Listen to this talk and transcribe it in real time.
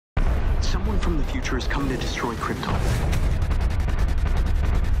Someone from the future is coming to destroy Krypton.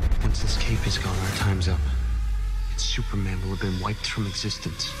 Once this cape is gone, our time's up. And Superman will have been wiped from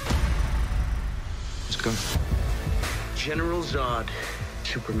existence. Let's go. General Zod,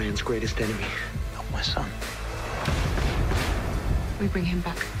 Superman's greatest enemy. Not my son. We bring him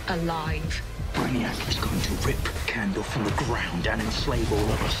back alive. Brainiac is going to rip Kandor from the ground and enslave all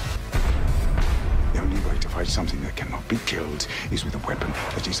of us. The only way to fight something that cannot be killed is with a weapon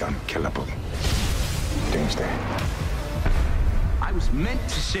that is unkillable. Doomsday. I was meant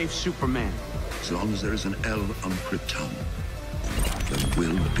to save Superman. As long as there is an L on Krypton, there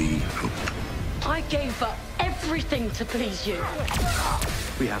will be hope. I gave up everything to please you.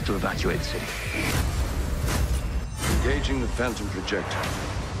 We have to evacuate the city. Engaging the Phantom Projector.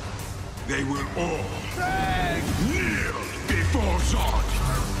 They will all kneel before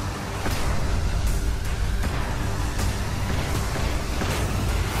Zod.